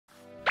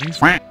Are you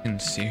f***ing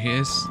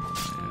serious?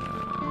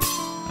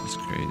 That's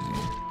crazy.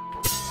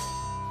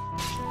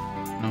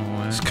 No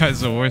way. This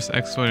guy's the worst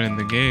exploiter in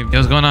the game. Yo,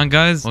 what's going on,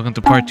 guys? Welcome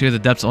to part 2 of the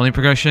depths only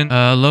progression.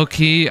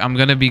 Low-key, I'm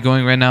gonna be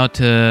going right now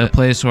to the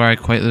place where I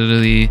got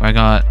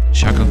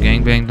Shaco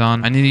gangbanged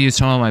on. I need to use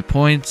some of my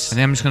points. I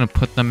think I'm just gonna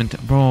put them into...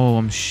 Bro,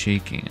 I'm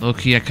shaking.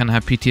 Low-key, I kind of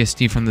have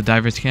PTSD from the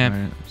divers camp.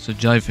 Right, so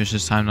jellyfish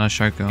this time, not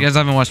Sharko. If you guys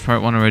haven't watched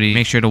part 1 already,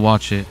 make sure to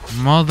watch it.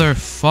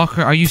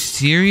 Motherfucker, are you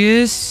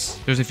serious?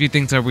 There's a few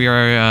things that we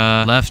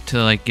are left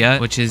to like get,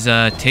 which is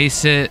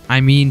Tacit.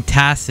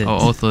 Tacit.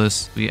 Oh,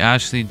 Oathless. We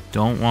actually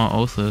don't want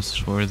Oathless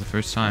for the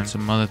first time.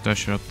 Some mother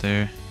thresher up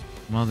there.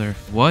 Mother.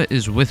 What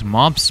is with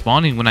mobs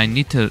spawning when I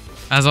need to...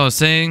 As I was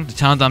saying, the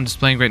talent I'm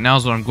displaying right now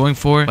is what I'm going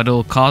for, but it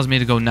will cause me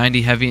to go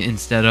 90 heavy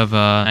instead of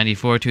 90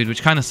 fortitude,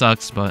 which kind of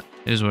sucks, but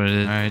it is what it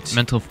is. Alright,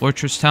 mental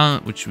fortress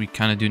talent, which we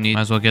kind of do need.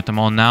 Might as well get them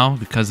all now,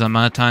 because the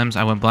amount of times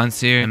I went blind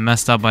seer and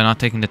messed up by not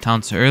taking the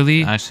talents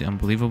early. Actually,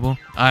 unbelievable.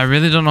 I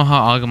really don't know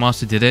how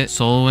agamatsu did it,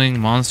 soloing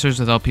monsters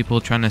without people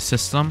trying to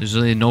assist them. There's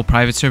really no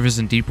private servers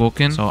in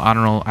Deepwoken, so I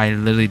don't know. I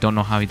literally don't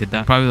know how he did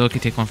that. Probably low-key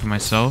take one for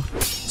myself.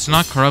 It's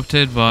not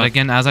corrupted, but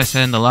again, as I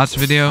said in the last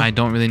video, I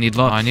don't really need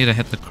luck. I need to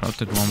hit the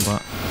corrupted one,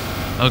 but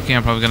okay,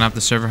 I'm probably gonna have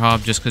the server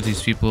hop just because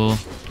these people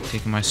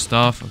taking my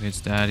stuff. Okay,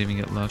 it's dead. Even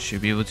get luck.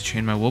 Should be able to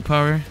train my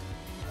willpower.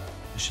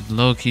 I should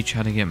low-key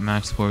try to get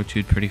max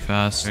fortitude pretty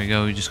fast. There we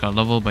go. We just got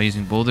leveled by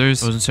using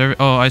boulders. Frozen server.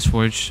 Oh, Ice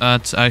Forge.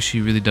 That's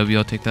actually really W.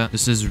 I'll take that.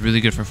 This is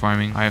really good for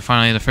farming. All right,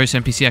 finally, the first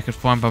NPC I could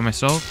farm by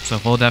myself. So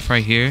hold that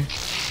right here.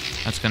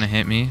 That's gonna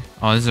hit me.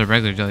 Oh, this is a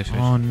regular jellyfish.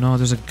 Oh no,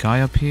 there's a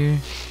guy up here.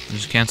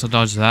 Just cancel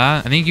dodge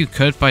that. I think you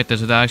could fight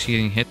this without actually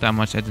getting hit that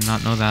much. I did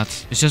not know that.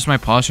 It's just my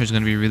posture is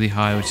gonna be really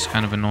high, which is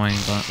kind of annoying,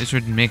 but at least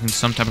we're making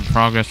some type of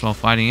progress while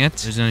fighting it.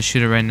 He's gonna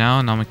shoot it right now,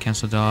 and I'm gonna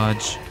cancel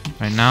dodge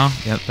right now.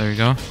 Yep, there we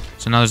go.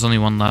 So now there's only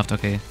one left.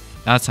 Okay.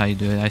 That's how you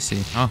do it. I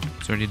see. Oh,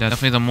 it's already dead.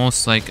 Definitely the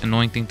most like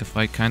annoying thing to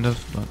fight, kind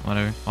of, but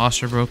whatever.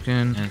 Posture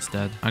broken, and it's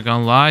dead. I'm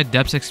gonna lie,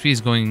 depths XP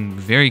is going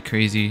very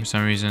crazy for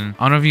some reason.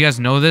 I don't know if you guys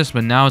know this,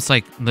 but now it's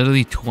like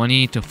literally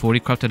 20 to 40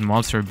 corrupted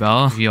mobs for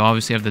Bell. You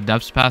obviously have the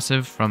depths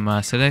passive from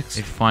Sidix.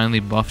 They finally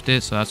buffed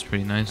it, so that's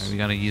pretty nice. Right, we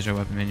gotta use our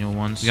weapon manual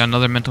once. We got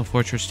another mental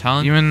fortress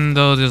talent. Even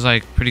though there's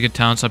like pretty good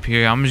talents up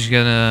here, I'm just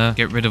gonna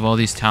get rid of all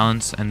these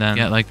talents and then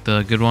get like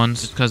the good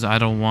ones, just because I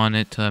don't want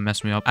it to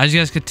mess me up. As you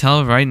guys could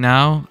tell right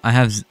now, I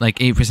have like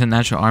 8%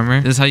 natural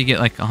armor. This is how you get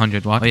like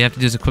 100. All you have to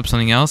do is equip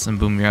something else and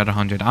boom, you're at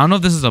 100. I don't know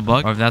if this is a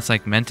bug or if that's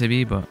like meant to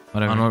be, but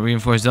whatever. I don't know what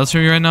reinforced delts for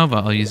me right now,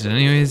 but I'll use it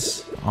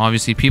anyways.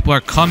 Obviously, people are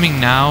coming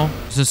now.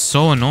 This is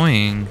so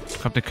annoying.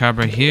 Cut the crab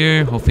right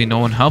here. Hopefully no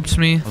one helps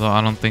me, although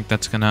I don't think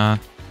that's gonna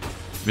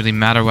really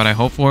matter what I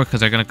hope for, because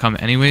they're gonna come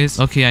anyways.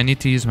 Okay, I need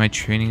to use my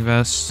training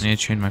vest. I need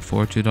to train my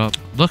fortitude up.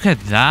 Look at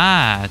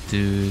that,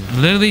 dude.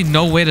 Literally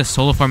no way to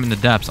solo farm in the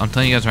depths, I'm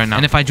telling you guys right now.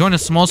 And if I join a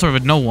small server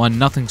with no one,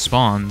 nothing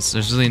spawns.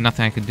 There's really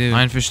nothing I could do.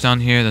 Lionfish down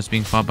here that's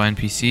being fought by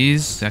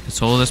NPCs. I could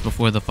solo this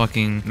before the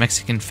fucking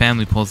Mexican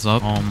family pulls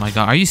up. Oh my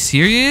god, are you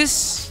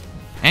serious?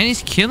 And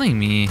he's killing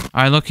me.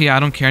 All right, look, I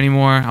don't care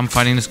anymore. I'm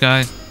fighting this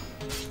guy. All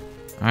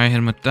right, hit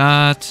him with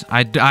that.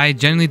 I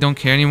genuinely don't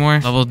care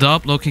anymore. Leveled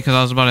up, low-key, because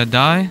I was about to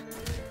die.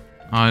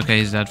 Oh, okay,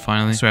 he's dead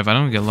finally. Sorry if I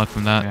don't get luck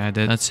from that. Yeah, I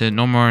did. That's it.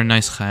 No more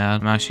nice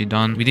khayal. I'm actually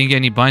done. We didn't get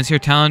any binds here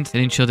talent.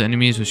 They didn't shield the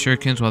enemies with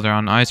shurikens while they're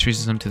on ice,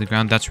 freezes them to the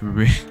ground. That's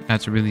really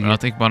good. I'll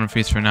take bottom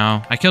freeze for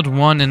now. I killed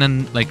one and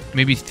then like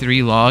maybe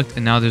 3 logged,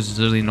 and now there's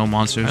literally no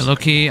monsters. Right,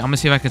 low-key, I'm gonna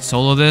see if I could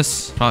solo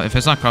this. Probably, if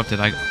it's not corrupted,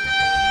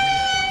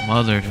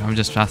 Mother, I'm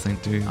just passing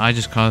through. I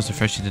just caused the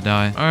freshie to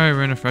die. Alright,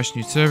 we're in a fresh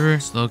new server.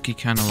 It's low-key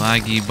kind of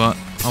laggy, but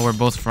oh, we're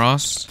both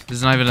frost. This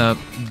is not even a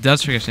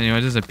depths progression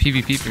anymore. This is a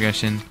PvP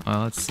progression.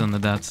 Well, it's still in the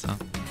depths, so.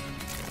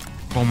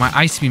 Bro, my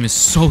ice beam is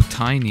so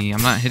tiny.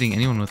 I'm not hitting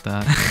anyone with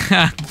that.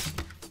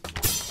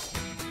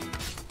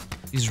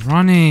 He's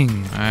running.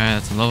 Alright,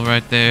 that's a level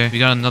right there. We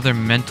got another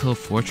mental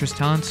fortress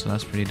talent, so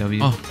that's pretty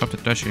W. Oh, corrupted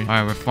thresher.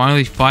 Alright, we're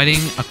finally fighting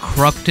a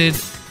corrupted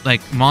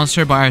like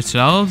monster by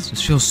ourselves.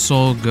 This feels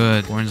so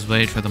good. Warren's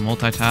blade for the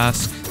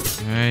multitask.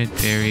 Alright,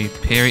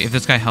 parry. If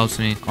this guy helps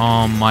me.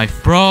 Oh my...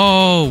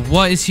 Bro,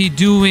 what is he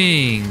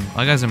doing?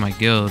 That guy's in my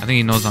guild. I think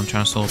he knows I'm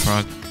trying to solo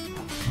prog.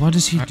 What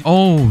is he do?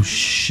 Oh,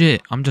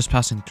 shit. I'm just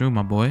passing through,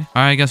 my boy. All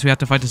right, I guess we have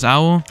to fight this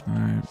owl.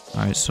 All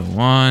right, so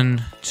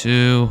 1,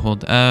 2,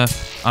 hold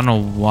F. I don't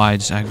know why I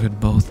just aggroed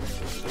both.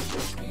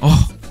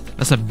 Oh,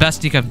 that's the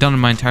best sneak I've done in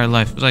my entire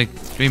life. There's like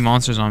 3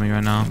 monsters on me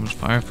right now. There's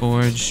Fire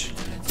Forge,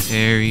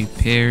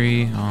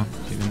 parry. Oh,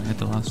 even hit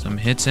the last time.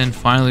 Hits in.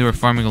 Finally, we're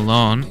farming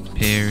alone.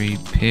 Parry.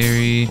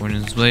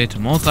 Warden's blade to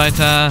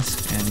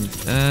multitask. And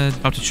he's dead.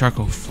 Up to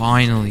charcoal,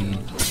 finally.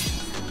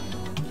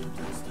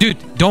 Dude,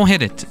 don't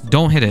hit it.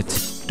 Don't hit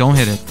it.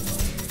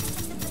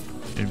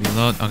 Should be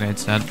low. Okay,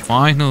 it's dead.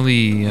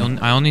 Finally.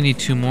 I only need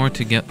 2 more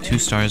to get 2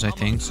 stars, I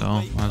think. So,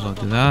 might as well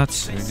do that.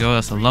 There we go.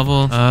 That's a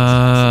level.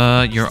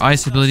 Your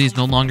ice abilities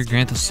no longer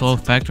grant a slow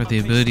effect with the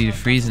ability to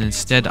freeze, and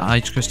instead,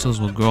 ice crystals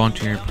will grow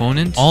onto your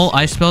opponent. All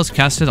ice spells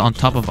casted on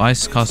top of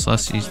ice cost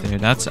less to use there.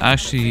 That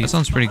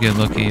sounds pretty good,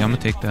 Loki. I'm gonna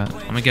take that.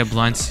 I'm gonna get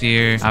blind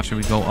seer after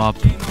we go up.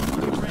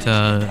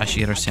 to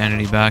actually get our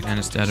sanity back, and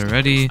it's dead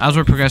already. As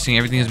we're progressing,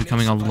 everything is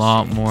becoming a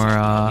lot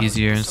more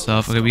easier and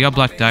stuff. Okay, we got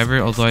black diver,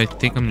 although I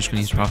think I'm just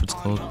gonna use prophet's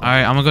cloak. All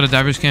right, I'm gonna go to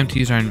diver's camp to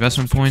use our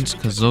investment points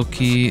because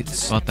low-key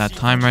it's about that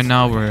time right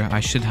now where I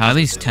should have at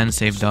least 10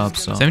 saved up.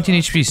 So 17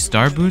 HP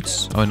star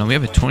boots. Oh no, we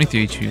have a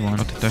 23 HP one.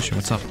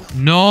 What's up?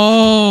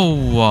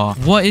 No,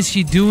 what is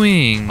he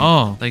doing?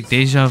 Oh, like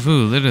deja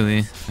vu,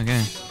 literally.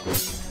 Okay.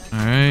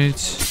 All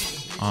right.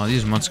 Oh,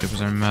 these mud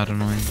skippers are mad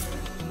annoying.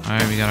 All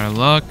right, we got our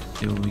luck.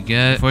 See what we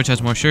get. Forge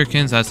has more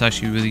shurikens. That's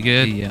actually really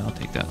good. Yeah, I'll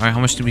take that. All right,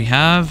 how much do we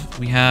have?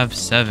 We have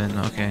 7.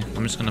 Okay,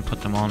 I'm just gonna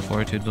put them all in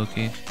fortitude,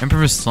 low-key.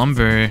 Emperor's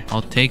slumber.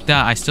 I'll take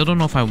that. I still don't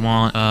know if I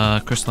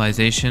want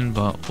crystallization,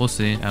 but we'll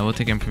see. We'll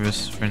take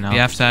Empress for now. We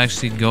have to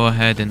actually go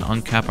ahead and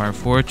uncap our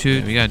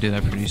fortitude. We gotta do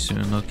that pretty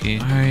soon, low-key.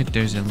 All right,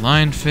 there's a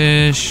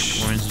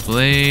lionfish, Warren's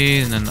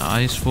blade, and then the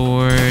ice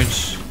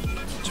forge.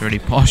 It's already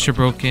posture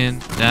broken.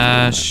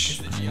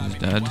 Dash. He's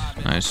dead.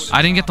 Nice.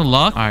 I didn't get the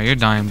luck. All right, you're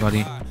dying,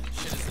 buddy.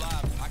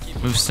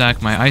 Move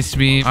stack my ice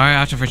beam. All right,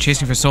 after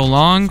chasing for so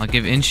long, I'll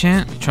give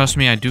enchant. Trust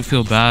me, I do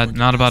feel bad. I'm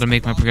not about to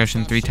make my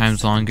progression 3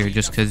 times longer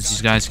just because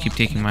these guys keep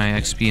taking my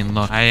XP and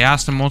luck. I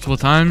asked him multiple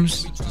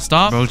times to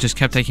stop. Bro just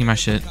kept taking my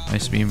shit.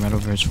 Ice beam right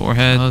over his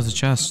forehead. Oh, there's a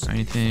chest.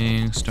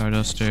 Anything.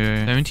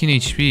 Starduster. 17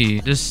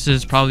 HP. This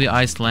is probably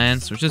Ice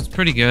Lance, which is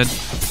pretty good.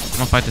 I'm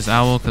gonna fight this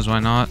owl because why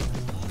not?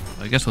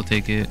 I guess we'll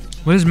take it.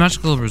 What is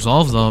magical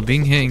resolve though?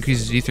 Being hit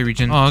increases ether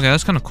region. Oh, okay,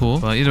 that's kind of cool.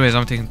 But either ways,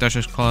 I'm taking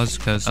Thresher's Claws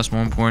because that's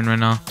more important right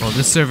now. Oh,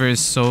 this server is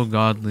so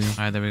godly. All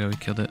right, there we go. We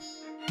killed it.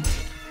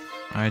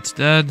 All right, it's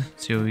dead.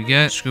 Let's see what we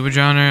get. Scuba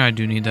drowner. I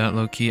do need that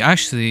low key.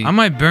 Actually, I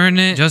might burn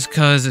it just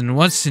because in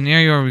what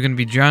scenario are we going to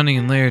be drowning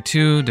in layer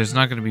 2? There's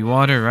not going to be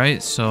water,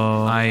 right?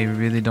 So I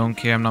really don't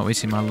care. I'm not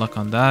wasting my luck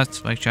on that.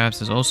 Spike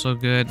traps is also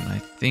good. And I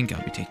think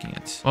I'll be taking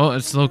it. Oh,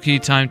 it's low key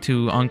time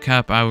to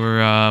uncap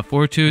our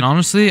fortitude. And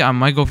honestly, I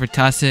might go for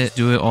tacit.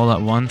 Do it all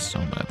at once. Oh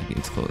my god, the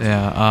gate's closed.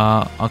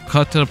 Yeah, I'll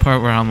cut to the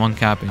part where I'm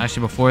uncapping.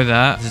 Actually, before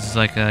that, this is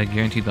like a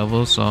guaranteed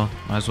level. So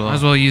might as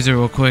well use it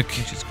real quick.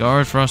 Just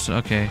guard frost.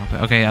 Okay.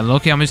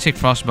 Okay, I'm gonna take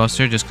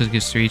Frostbuster just because it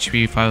gives 3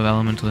 HP, 5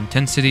 elemental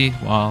intensity,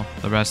 while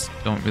the rest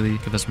don't really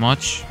give us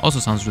much. Also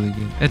sounds really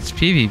good. It's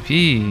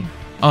PvP.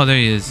 Oh, there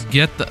he is.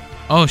 Get the...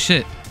 Oh,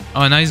 shit.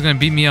 Oh, now he's gonna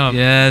beat me up.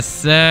 Yes,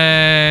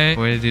 sir.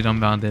 Where did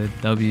unbounded?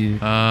 W.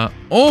 Oh!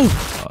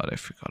 God, I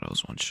forgot I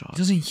was one shot. It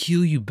doesn't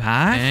heal you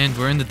back? And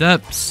we're in the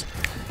depths.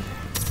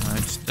 Alright,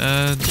 it's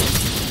dead.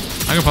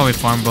 I could probably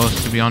farm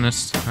both, to be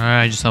honest. All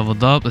right, I just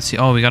leveled up. Let's see.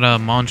 Oh, we got a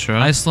mantra.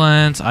 Ice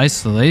Lance,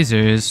 Ice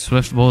Lasers,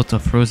 Swift Bolt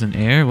of Frozen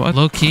Air. What?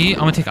 Low key, I'm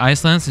gonna take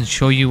Ice Lance and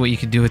show you what you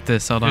can do with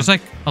this. Hold on. There's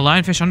like a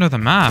lionfish under the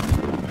map.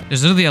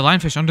 There's literally a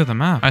lionfish under the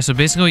map. All right, so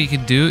basically what you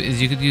could do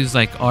is you could use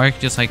like arc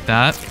just like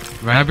that.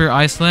 Grab your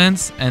Ice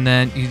Lance, and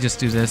then you just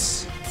do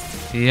this.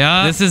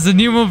 Yeah, this is the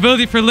new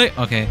mobility for late.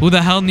 Okay, who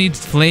the hell needs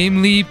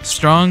flame leap,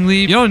 strong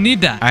leap? You don't need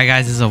that. All right,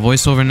 guys, this is a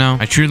voiceover now.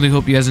 I truly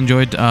hope you guys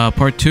enjoyed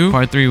part 2.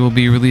 Part 3 will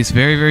be released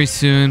very, very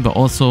soon, but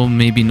also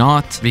maybe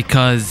not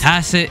because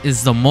tacit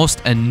is the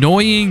most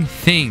annoying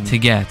thing to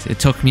get. It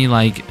took me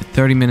like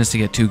 30 minutes to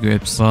get 2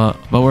 grips, but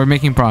we're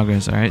making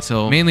progress. All right,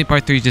 so mainly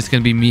part 3 is just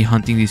gonna be me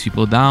hunting these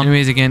people down.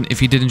 Anyways, again,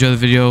 if you did enjoy the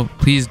video,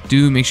 please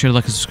do make sure to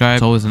like and subscribe.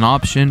 It's always an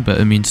option,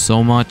 but it means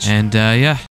so much. And yeah.